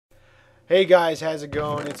Hey guys, how's it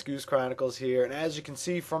going? It's GooseChronicles here, and as you can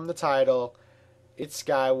see from the title, it's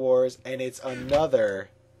Sky Wars, and it's another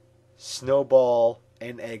Snowball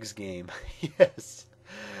and Eggs game. Yes,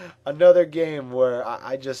 another game where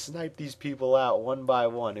I just sniped these people out one by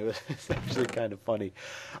one. It was actually kind of funny.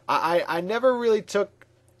 I never really took.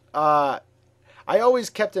 I always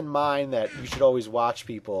kept in mind that you should always watch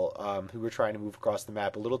people who were trying to move across the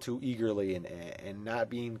map a little too eagerly and not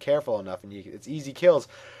being careful enough, and it's easy kills.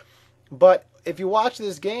 But if you watch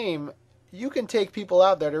this game, you can take people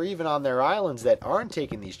out that are even on their islands that aren't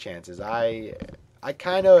taking these chances. I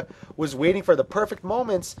kind of was waiting for the perfect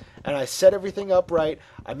moments, and I set everything up right.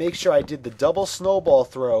 I make sure I did the double snowball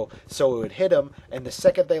throw so it would hit them, and the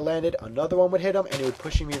second they landed, another one would hit them, and it would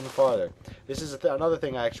push them even farther. This is another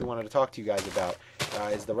thing I actually wanted to talk to you guys about.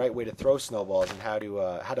 Is the right way to throw snowballs and how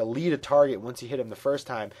to lead a target. Once you hit him the first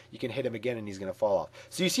time, you can hit him again and he's going to fall off.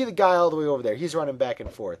 So you see the guy all the way over there. He's running back and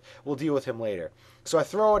forth. We'll deal with him later. So I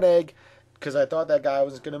throw an egg because I thought that guy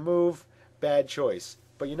wasn't going to move. Bad choice.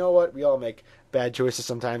 But you know what? We all make bad choices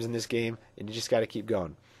sometimes in this game, and you just got to keep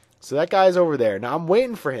going. So that guy's over there. Now I'm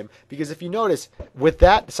waiting for him because if you notice, with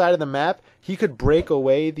that side of the map, he could break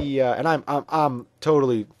away the. And I'm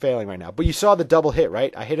totally failing right now. But you saw the double hit,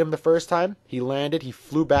 right? I hit him the first time, he landed, he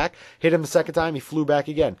flew back. Hit him the second time, he flew back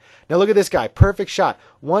again. Now look at this guy, perfect shot.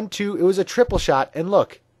 1, 2. It was a triple shot, and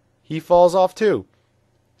look, he falls off too.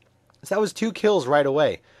 So that was 2 kills right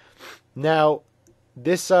away. Now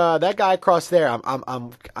this that guy across there,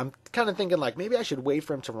 I'm kind of thinking like maybe I should wait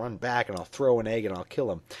for him to run back and I'll throw an egg and I'll kill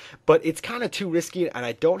him. But it's kind of too risky, and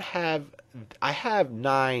I have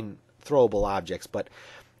 9 throwable objects, but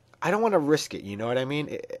I don't want to risk it. You know what I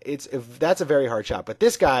mean? That's a very hard shot. But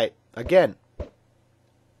this guy again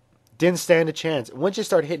didn't stand a chance. Once you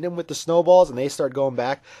start hitting him with the snowballs and they start going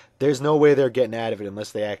back, there's no way they're getting out of it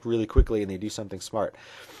unless they act really quickly and they do something smart.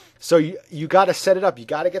 So you got to set it up. You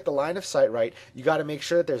got to get the line of sight right. You got to make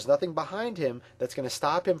sure that there's nothing behind him that's going to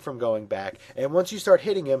stop him from going back. And once you start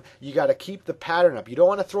hitting him, you got to keep the pattern up. You don't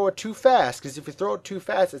want to throw it too fast, because if you throw it too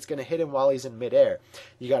fast, it's going to hit him while he's in midair.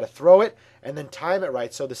 You got to throw it and then time it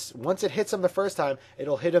right. So once it hits him the first time,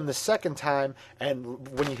 it'll hit him the second time, and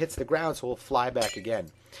when he hits the ground, so he'll fly back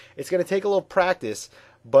again. It's going to take a little practice,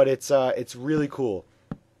 but it's really cool,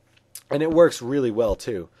 and it works really well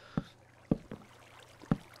too.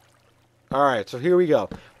 All right, so here we go.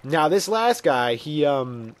 Now this last guy, he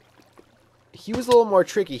was a little more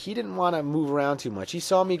tricky. He didn't want to move around too much. He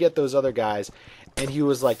saw me get those other guys, and he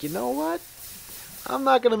was like, you know what? I'm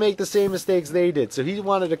not going to make the same mistakes they did. So he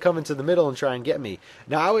wanted to come into the middle and try and get me.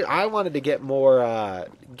 Now I wanted to get more,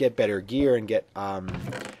 get better gear and get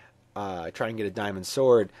try and get a diamond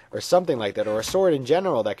sword or something like that, or a sword in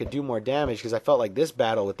general that could do more damage, because I felt like this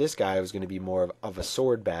battle with this guy was going to be more of a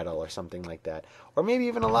sword battle or something like that, or maybe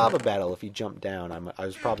even a lava battle if he jumped down. I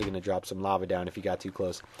was probably going to drop some lava down if he got too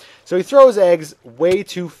close. So he throws eggs way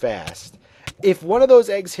too fast. If one of those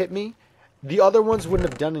eggs hit me, the other ones wouldn't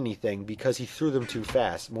have done anything because he threw them too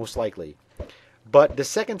fast, most likely. But the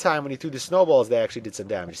second time when he threw the snowballs, they actually did some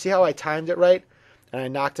damage. See how I timed it right? And I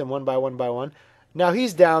knocked him one by one by one? Now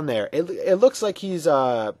he's down there. It looks like he's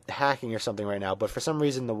hacking or something right now, but for some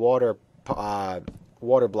reason the water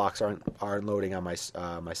blocks aren't loading on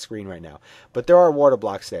my screen right now. But there are water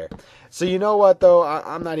blocks there. So you know what though?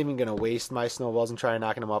 I'm not even gonna waste my snowballs and try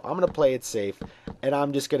knocking him off. I'm gonna play it safe, and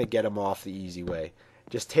I'm just gonna get him off the easy way.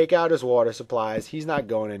 Just take out his water supplies. He's not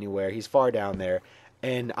going anywhere. He's far down there.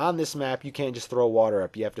 And on this map, you can't just throw water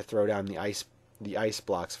up. You have to throw down the ice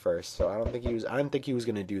blocks first. So I don't think he was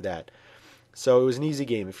gonna do that. So it was an easy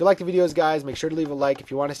game. If you like the videos, guys, make sure to leave a like.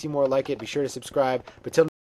 If you want to see more like it, be sure to subscribe. But till